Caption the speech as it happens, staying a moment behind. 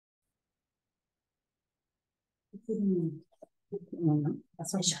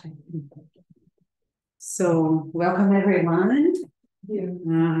So, welcome everyone.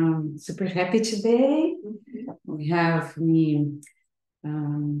 Super happy today. We have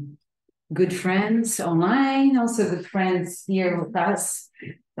good friends online, also good friends here with us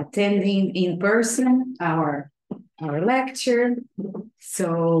attending in person our lecture.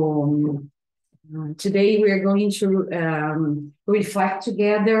 So today we are going to reflect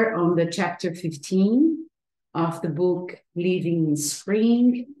together on the chapter 15 of the book Living in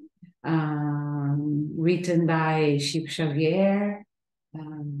Spring, written by Chico Xavier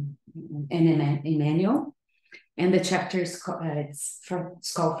and Emmanuel. And the chapter is called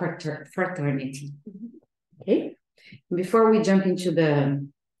Fraternity. Okay. Before we jump into the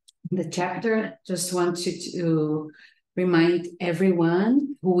chapter, just want to remind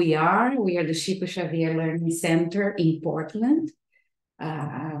everyone who we are. We are the Chico Xavier Learning Center in Portland.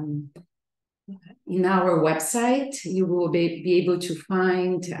 In our website, you will be able to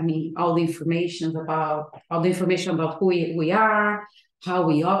find, all the information about who we are, how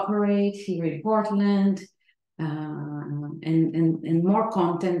we operate here in Portland, and more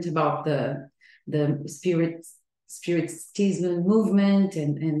content about the Spiritism movement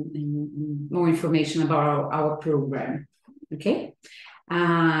and more information about our program. Okay,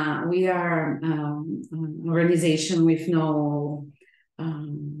 we are an organization with no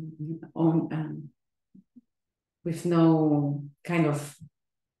kind of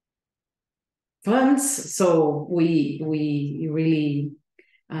funds, so we really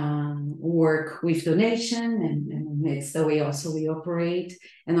work with donation, and it's the way also we operate.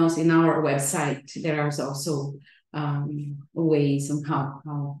 And also in our website there are also ways on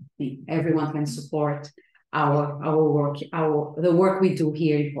how everyone can support our work, the work we do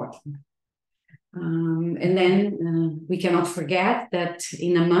here in Portland. And then we cannot forget that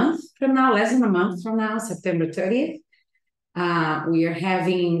in a month from now, less than a month from now, September 30th, we are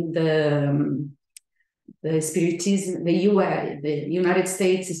having the Spiritism, the United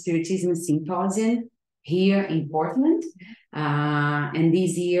States Spiritism Symposium here in Portland. And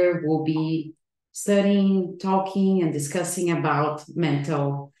this year we'll be studying, talking, and discussing about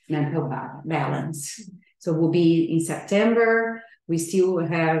mental balance. So we'll be in September. We still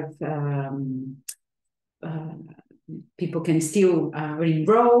have people can still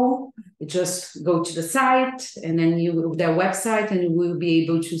enroll. Just go to the site, and then their website, and you will be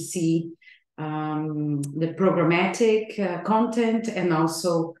able to see the programmatic content, and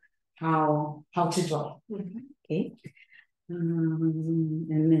also how to join. Okay.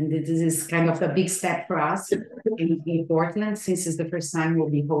 And then this is kind of a big step for us in Portland, since it's the first time we'll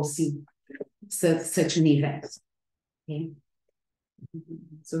be hosting such an event. Okay.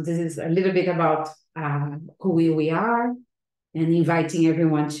 So this is a little bit about who we are, and inviting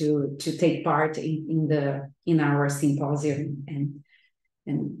everyone to take part in our symposium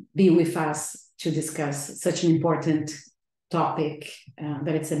and be with us to discuss such an important topic,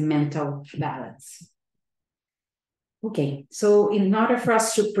 that it's a mental balance. Okay, so in order for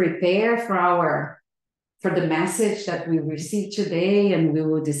us to prepare for the message that we received today and we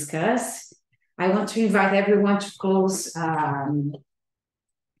will discuss, I want to invite everyone to close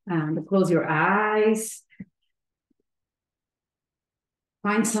your eyes.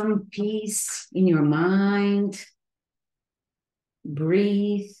 Find some peace in your mind.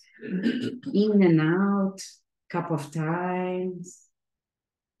 Breathe in and out a couple of times.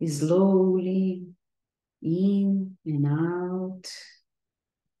 Slowly in and out.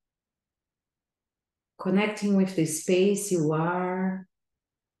 Connecting with the space you are.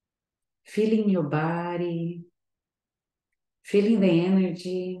 Feeling your body. Feeling the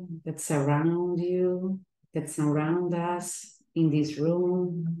energy that surrounds you, that surrounds us in this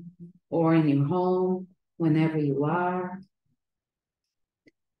room or in your home, whenever you are.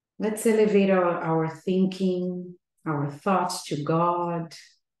 Let's elevate our thinking, our thoughts to God,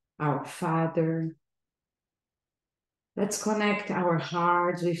 our Father. Let's connect our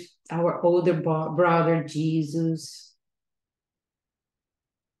hearts with our older brother, Jesus.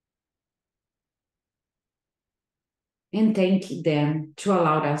 And thank them to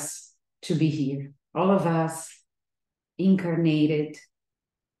allow us to be here. All of us, incarnated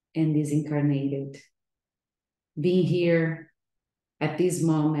and disincarnated, being here at this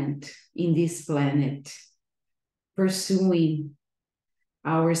moment in this planet, pursuing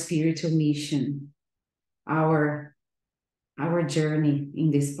our spiritual mission, our journey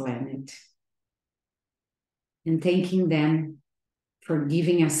in this planet. And thanking them for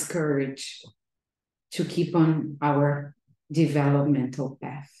giving us courage to keep on our developmental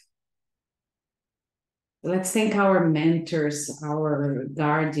path. Let's thank our mentors, our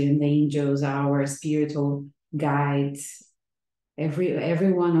guardian angels, our spiritual guides,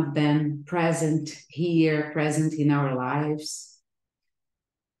 every one of them present here, present in our lives,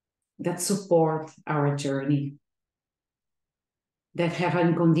 that support our journey, that have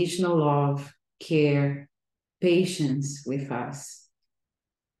unconditional love, care, patience with us,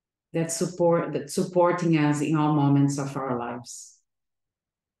 that supporting us in all moments of our lives.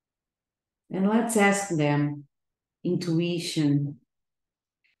 And let's ask them intuition,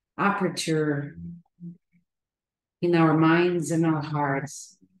 aperture in our minds and our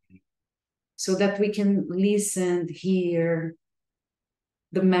hearts, so that we can listen, hear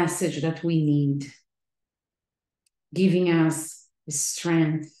the message that we need, giving us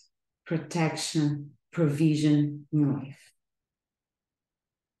strength, protection, provision in life.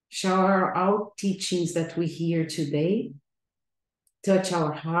 Shall all teachings that we hear today touch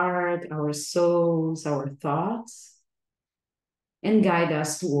our heart, our souls, our thoughts, and guide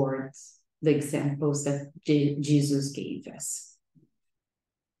us towards the examples that Jesus gave us.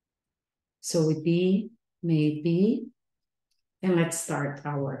 So it be, may it be, and let's start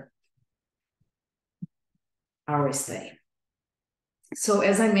our study. So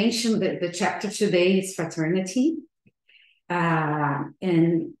as I mentioned, the chapter today is Fraternity, and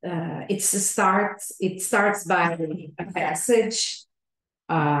it starts by a passage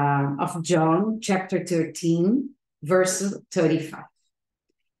of John chapter 13, verse 35.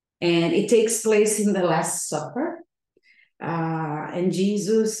 And it takes place in the Last Supper. And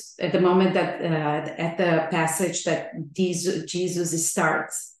Jesus, at the moment that, at the passage that Jesus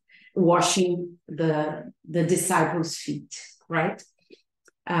starts washing the disciples' feet, right?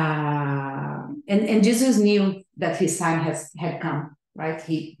 And Jesus knew that his time had come, right?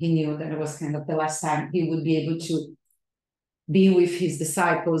 He knew that it was kind of the last time he would be able to be with his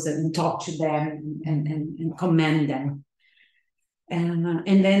disciples and talk to them and command them.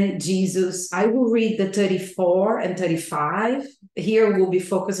 And then Jesus, I will read the 34 and 35. Here we'll be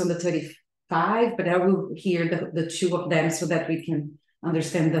focused on the 35, but I will hear the two of them so that we can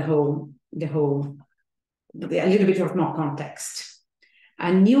understand a little bit of more context.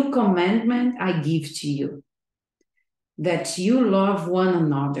 A new commandment I give to you, that you love one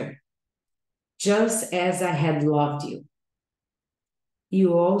another, just as I had loved you.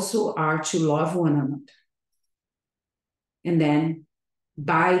 You also are to love one another. And then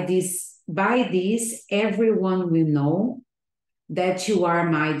by this, everyone will know that you are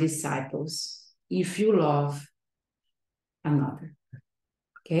my disciples, if you love another.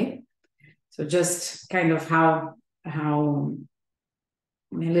 Okay? So just kind of how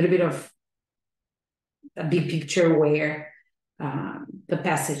a little bit of a big picture where the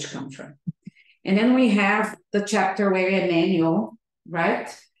passage comes from. And then we have the chapter where Emmanuel, right,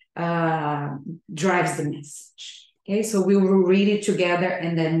 drives the message. Okay, so we will read it together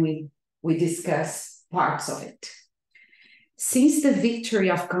and then we discuss parts of it. Since the victory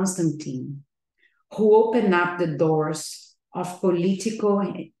of Constantine, who opened up the doors of political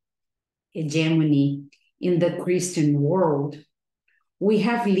hegemony in the Christian world, we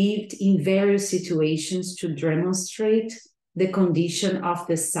have lived in various situations to demonstrate the condition of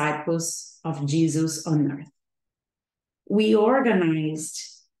disciples of Jesus on earth. We organized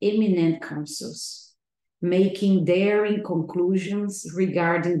eminent councils, making daring conclusions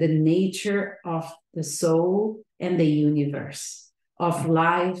regarding the nature of the soul and the universe, of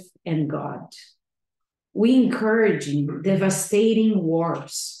life and God. We encouraging devastating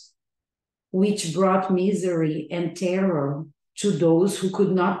wars, which brought misery and terror to those who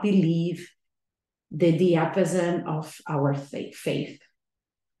could not believe the diapason of our faith.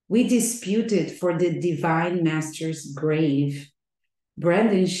 We disputed for the divine master's grave,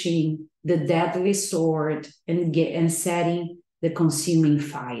 brandishing the deadly sword and setting the consuming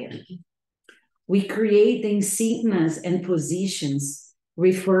fire. We create the insignias and positions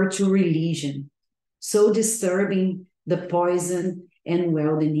referred to religion, so disturbing the poison and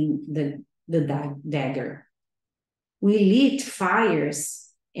wielding the dagger. We lit fires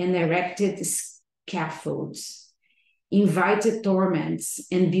and erected scaffolds, invited torments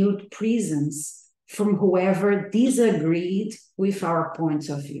and built prisons from whoever disagreed with our points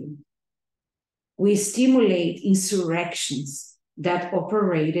of view. We stimulate insurrections that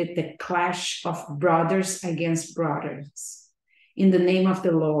operated the clash of brothers against brothers in the name of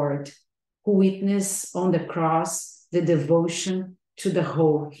the Lord, who witnessed on the cross the devotion to the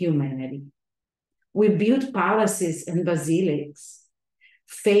whole humanity. We built palaces and basilics,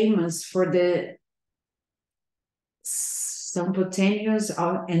 famous for the spontaneous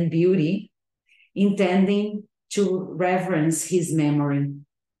and beauty, intending to reverence his memory,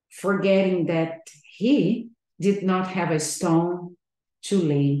 forgetting that he did not have a stone to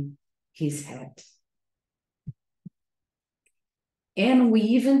lay his head. And we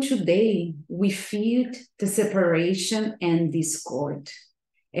even today, we feared the separation and discord,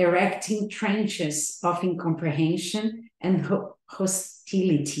 erecting trenches of incomprehension and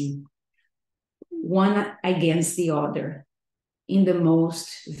hostility, one against the other, in the most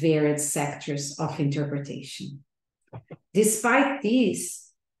varied sectors of interpretation. Despite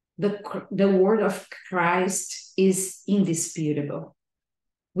this, the word of Christ is indisputable.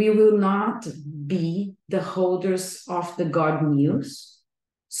 We will not be the holders of the God news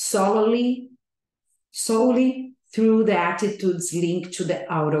solely through the attitudes linked to the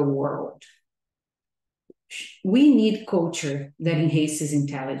outer world. We need culture that enhances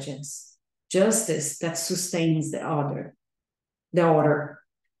intelligence, justice that sustains the order,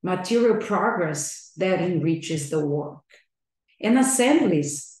 material progress that enriches the work, and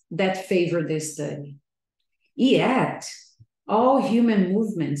assemblies that favor the study. Yet, all human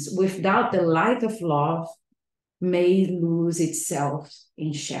movements without the light of love may lose itself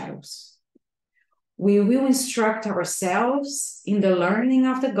in shadows. We will instruct ourselves in the learning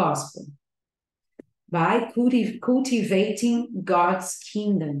of the gospel by cultivating God's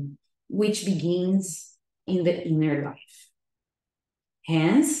kingdom, which begins in the inner life.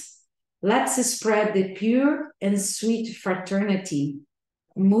 Hence, let's spread the pure and sweet fraternity,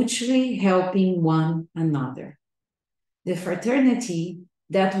 mutually helping one another. The fraternity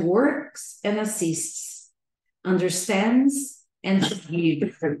that works and assists, understands and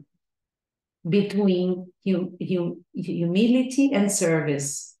forgives, between humility and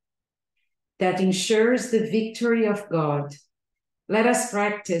service, that ensures the victory of God. Let us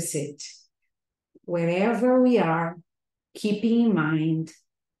practice it wherever we are, keeping in mind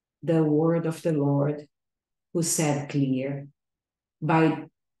the word of the Lord, who said clear, by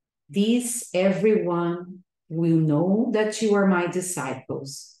this everyone will know that you are my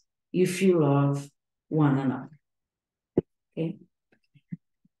disciples, if you love one another. Okay.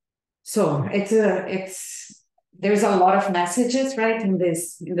 So there's a lot of messages, right, in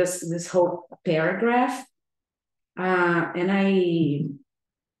this whole paragraph, and I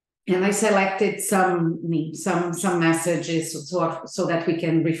selected some messages so that we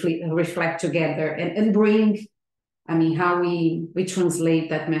can reflect together and bring, how we translate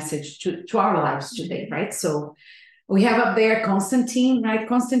that message to our lives today, right? So we have up there Constantine, right?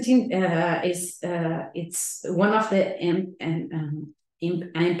 Constantine is it's one of the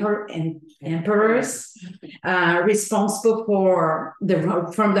emperors responsible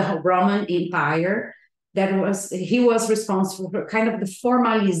from the Roman Empire. He was responsible for kind of the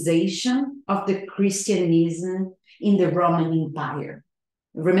formalization of the Christianism in the Roman Empire.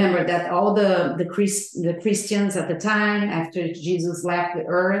 Remember that all the Christians at the time, after Jesus left the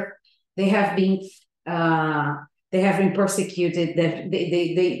earth, they have been persecuted.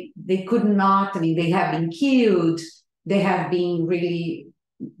 They could not. They have been killed. They have been really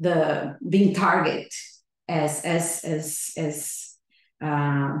being targeted as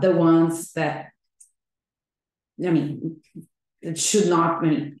the ones that it should not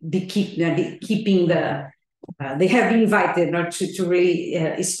be keeping the. They have been invited not to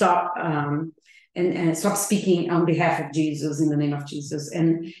really stop and stop speaking on behalf of Jesus, in the name of Jesus.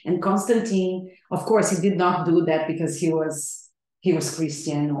 And Constantine, of course, he did not do that because he was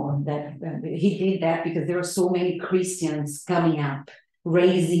Christian, or that he did that because there were so many Christians coming up,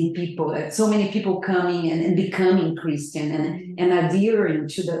 raising people, so many people coming and becoming Christian and adhering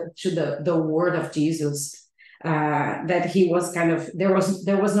to the word of Jesus. That he was kind of, there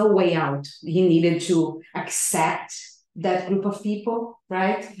was no way out. He needed to accept that group of people,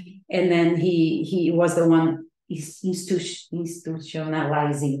 right? And then he was the one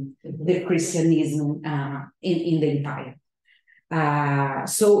institutionalizing the Christianism in the empire.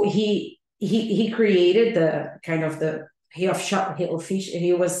 So he created the kind of he was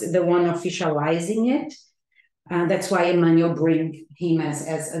the one officializing it. That's why Emmanuel brings him as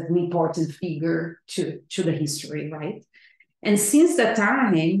an important figure to the history, right? And since that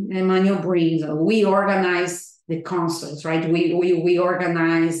time, Emmanuel brings, we organize the councils, right? We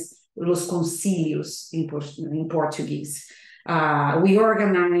organize los concílios in Portuguese. We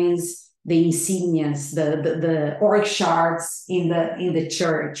organize the insignias, the org charts in the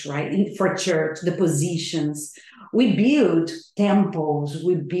church, right? For church, the positions. We build temples.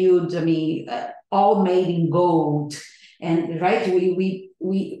 We build, all made in gold, and right. We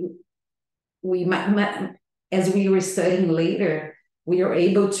as we were studying later, we are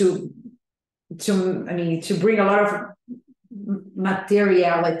able to bring a lot of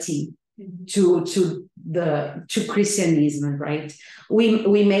materiality to Christianism, right?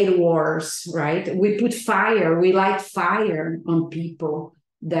 We made wars, right? We put fire, we light fire on people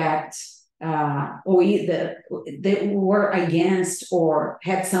that or they were against or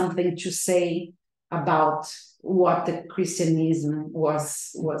had something to say about what the Christianism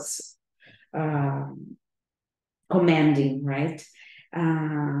was commanding, right?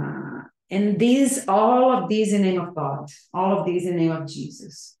 And all of these in the name of God, all of these in the name of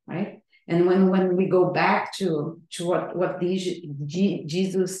Jesus, right? And when we go back to what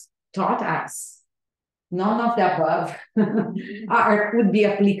Jesus taught us, none of the above would be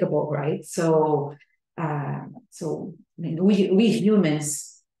applicable, right? So we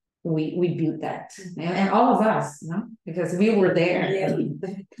humans, we built that, and all of us, no? Because we were there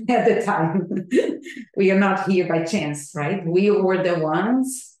at the time. We are not here by chance, right? We were the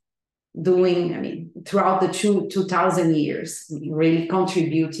ones doing, throughout the 2,000 years, really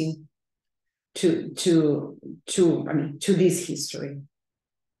contributing to this history.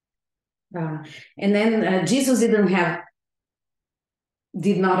 And then Jesus did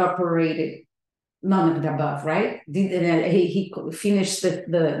not operate none of the above, right? He finished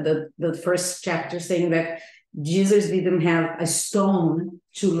the first chapter saying that Jesus didn't have a stone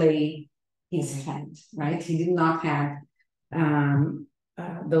to lay his hand, right? He did not have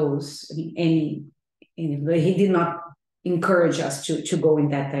he did not encourage us to go in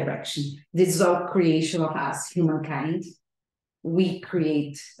that direction. This is all creation of us, humankind. We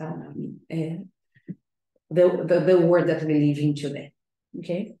create the world that we live in today.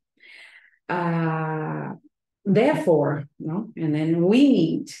 Okay. Therefore, no, and then we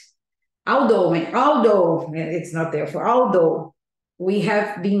need, although it's not therefore, although we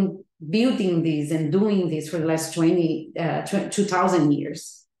have been building this and doing this for the last 2,000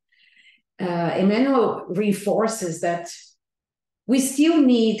 years, Emmanuel reinforces that we still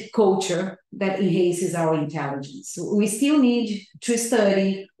need culture that enhances our intelligence. We still need to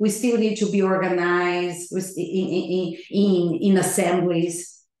study. We still need to be organized in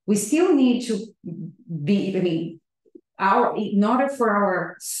assemblies. We still need to be, in order for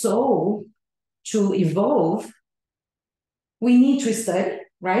our soul to evolve, we need to study,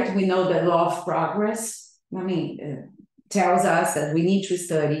 right? We know the law of progress, tells us that we need to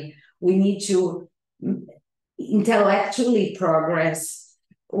study. We need to intellectually progress.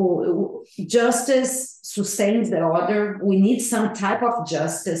 Justice sustains the order. We need some type of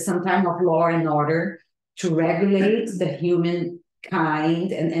justice, some type of law and order to regulate the human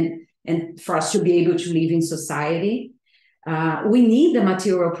kind and for us to be able to live in society. We need the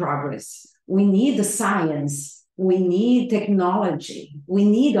material progress. We need the science. We need technology. We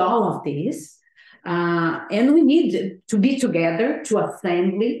need all of this. And we need to be together, to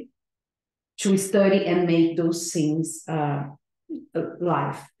assembly, to study and make those things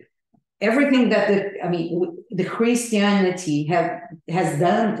live. Everything that the Christianity has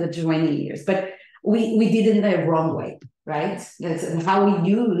done the 20 years, but we did it in the wrong way, right? That's how we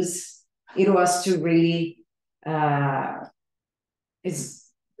use it was to really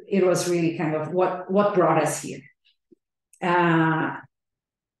it was really kind of what brought us here.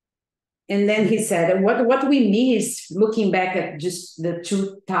 And then he said, what we miss, looking back at just the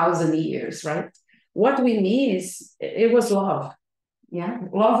 2,000 years, right? What we miss, it was love. Yeah,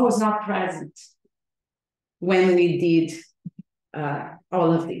 love was not present when we did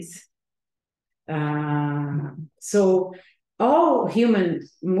all of this. So all human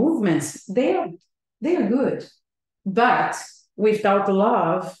movements, they are good, but without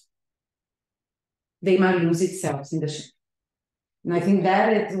love, they might lose itself in the shadow. And I think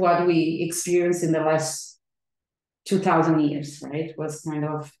that is what we experienced in the last 2,000 years, right?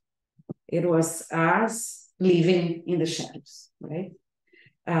 It was us living in the shadows, right?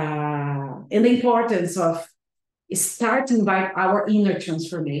 And the importance of starting by our inner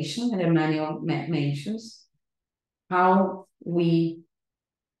transformation, that Emmanuel mentions, how we,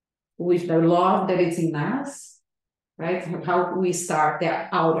 with the love that is in us, right? How we start the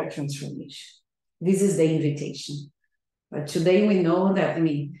outer transformation. This is the invitation. But today we know that,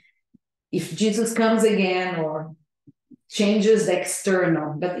 if Jesus comes again or changes the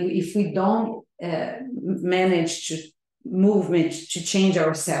external, but if we don't manage to to change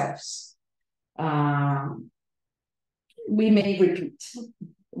ourselves, we may repeat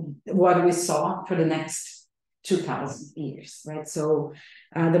what we saw for the next 2,000 years, right? So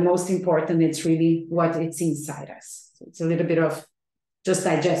the most important, it's really what it's inside us. So it's a little bit of just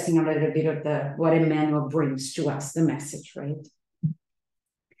digesting a little bit of what Emmanuel brings to us, the message, right?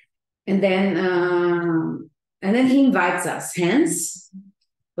 And then he invites us, hence,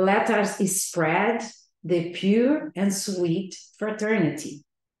 let us spread the pure and sweet fraternity,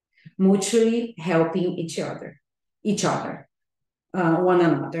 mutually helping one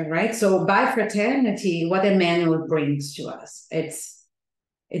another, right? So by fraternity, what Emmanuel brings to us, it's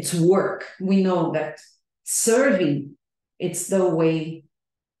it's work. We know that serving, it's the way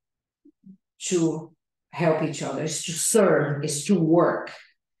to help each other. It's to serve, it's to work,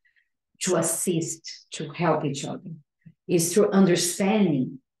 to assist, to help each other. It's through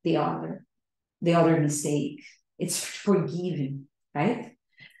understanding the other mistake. It's forgiving, right?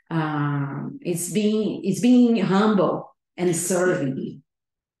 It's being humble and serving.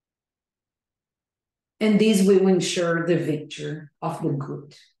 And this will ensure the victory of the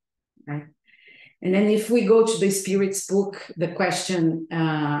good, right? And then if we go to the Spirit's book, the question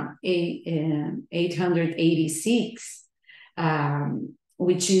 886,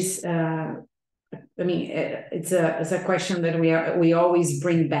 which is, it's a question that we always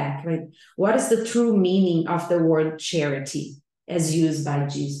bring back, right? What is the true meaning of the word charity as used by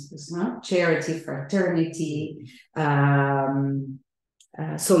Jesus? No? Charity, fraternity,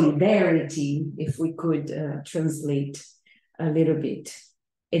 solidarity, if we could translate a little bit.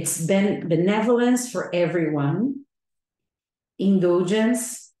 It's benevolence for everyone,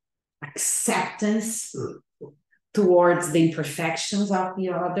 indulgence, acceptance towards the imperfections of the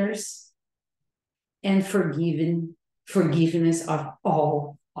others, and forgiveness of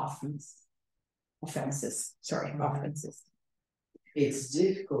all offenses. It's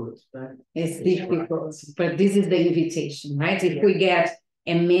difficult, but it's difficult, but this is the invitation, right? If we get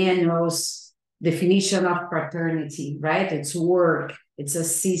Emmanuel's definition of fraternity, right? It's work, it's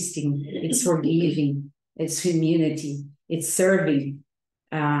assisting, it's forgiving, it's humility, it's serving.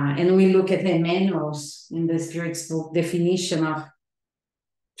 And we look at Emmanuel's in the Spirit's book definition of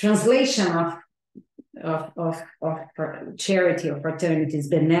translation of charity or fraternity is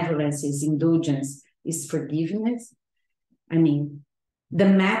benevolence, is indulgence, is forgiveness. I mean, the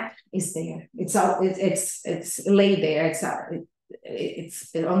map is there. It's laid there.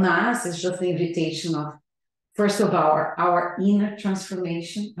 It's on us. It's just the invitation of, first of all, our inner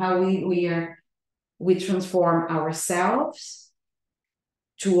transformation, how we transform ourselves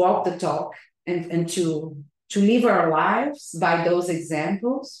to walk the talk and to live our lives by those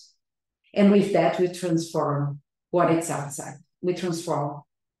examples. And with that, we transform what is outside. We transform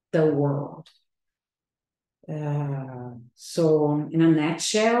the world. So in a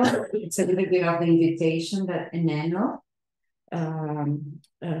nutshell, it's a little bit of the invitation that Emmanuel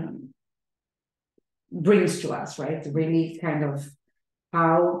brings to us, right? Really kind of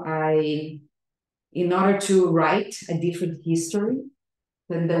how in order to write a different history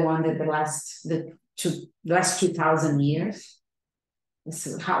than the one that the last 2,000 years,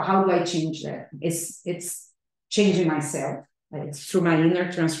 so how do I change that? It's changing myself. It's through my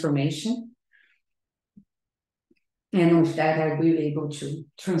inner transformation. And with that, I will be able to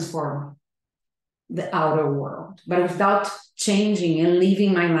transform the outer world. But without changing and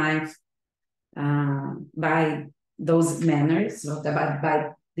living my life by those manners,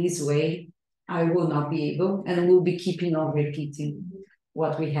 by this way, I will not be able, and will be keeping on repeating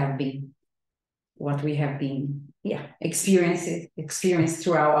what we have been experienced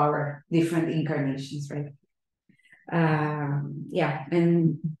throughout our different incarnations, right?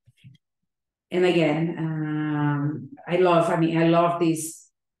 And again, I love this.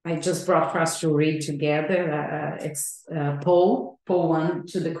 I just brought for us to read together. It's Paul 1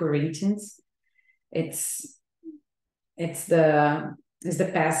 to the Corinthians. It's the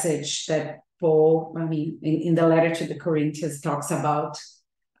passage that Paul, in the letter to the Corinthians, talks about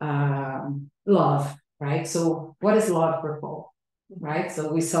love, right? So what is love for Paul, right?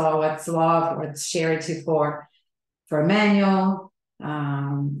 So we saw what's love, what's charity for Emmanuel.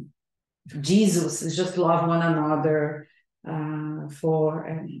 Jesus is just love one another. For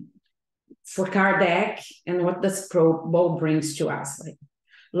Kardec, and what does Paul brings to us? Like,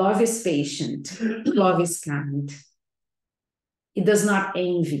 love is patient, love is kind. It does not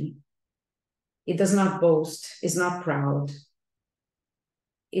envy. It does not boast. It's not proud.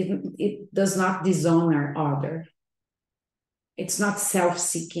 It does not dishonor other. It's not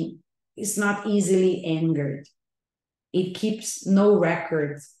self-seeking. It's not easily angered. It keeps no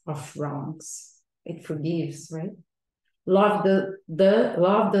record of wrongs. It forgives, right? Love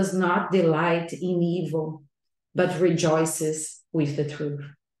does not delight in evil, but rejoices with the truth.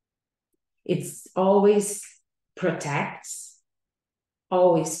 It always protects,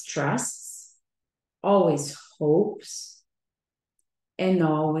 always trusts, always hopes, and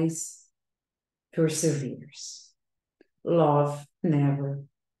always perseveres. Love never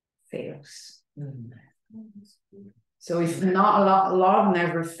fails. So if love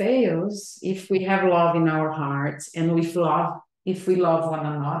never fails, if we have love in our hearts, and if we love one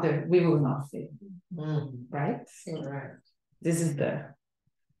another, we will not fail. Right? Right. This is the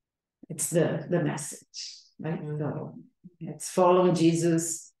message, right? So It's following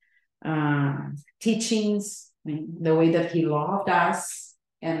Jesus' teachings, I mean, the way that he loved us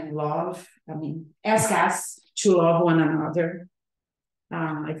and ask us to love one another.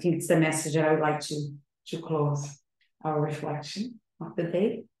 I think it's the message I would like to close our reflection of the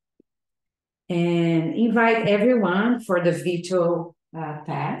day. And invite everyone for the virtual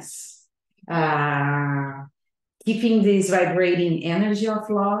Passe, keeping this vibrating energy of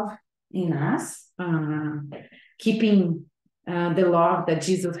love in us, keeping the love that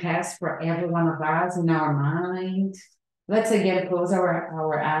Jesus has for every one of us in our mind. Let's again close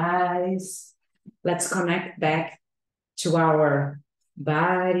our eyes. Let's connect back to our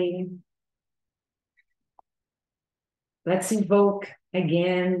body. Let's invoke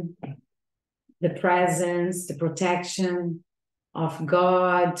again the presence, the protection of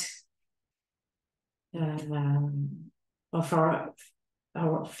God, of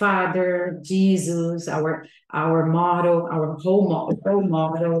our Father, Jesus, our model, our whole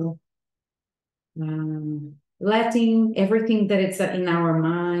model, letting everything that is in our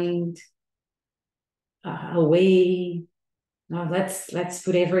mind away. Now let's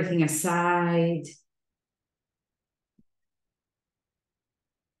put everything aside.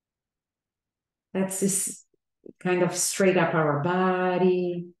 Let's just kind of straight up our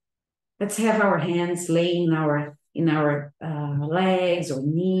body. Let's have our hands laying in our legs or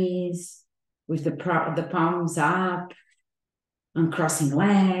knees with the palms up, uncrossing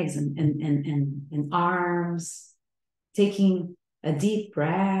legs and arms, taking a deep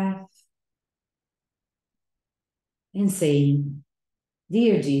breath and saying,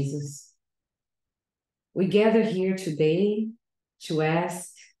 "Dear Jesus, we gather here today to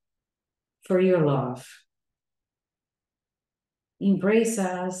ask for your love. Embrace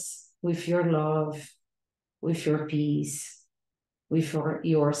us with your love, with your peace, with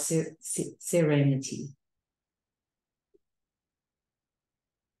your serenity.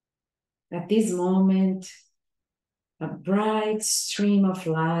 At this moment, a bright stream of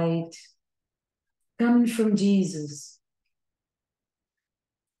light coming from Jesus,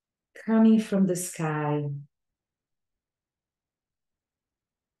 coming from the sky,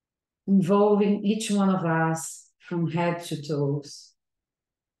 involving each one of us from head to toes.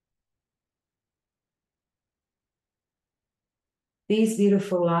 This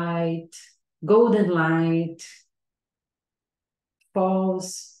beautiful light, golden light,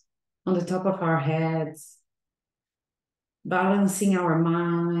 falls on the top of our heads, balancing our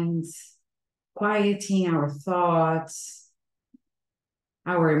minds, quieting our thoughts,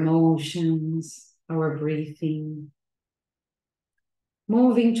 our emotions, our breathing,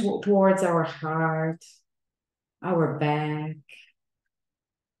 moving towards our heart, our back,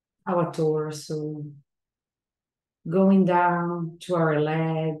 our torso, going down to our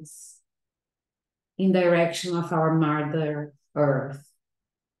legs in direction of our Mother Earth,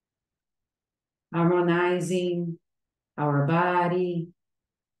 harmonizing our body,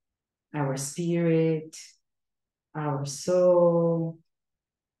 our spirit, our soul,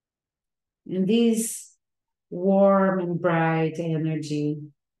 and this warm and bright energy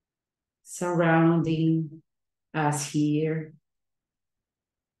surrounding us here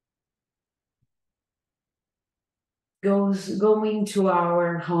going to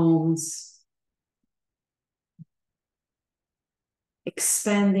our homes,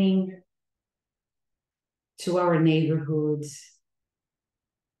 expanding to our neighborhoods,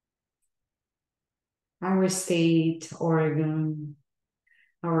 our state, Oregon,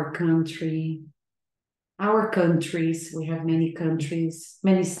 our country, our countries. We have many countries,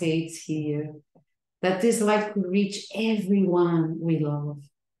 many states here, that this light could reach everyone we love,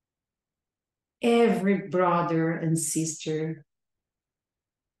 every brother and sister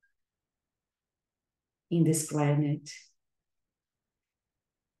in this planet,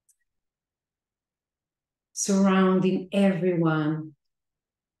 surrounding everyone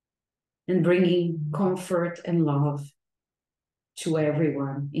and bringing comfort and love to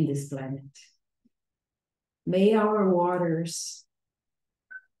everyone in this planet. May our water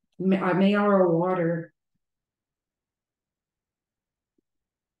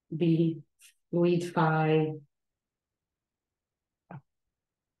be fluidified,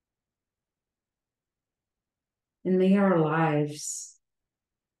 and may our lives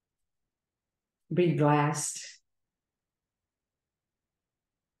be blessed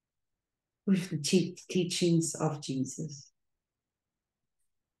with the teachings of Jesus.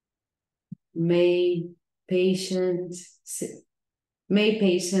 May patience,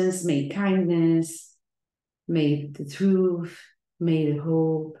 may kindness, may the truth, may the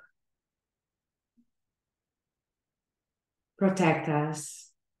hope protect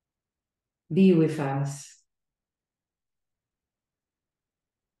us, be with us,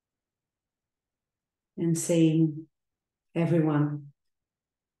 and saying, everyone,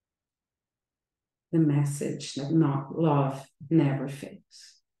 the message that love never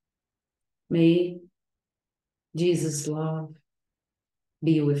fails. May Jesus' love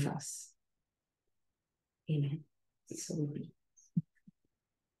be with us. Amen. So be.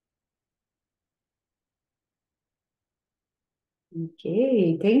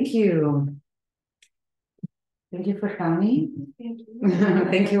 Okay, thank you. Thank you for coming. Thank you.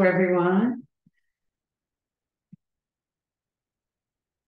 Thank you, everyone.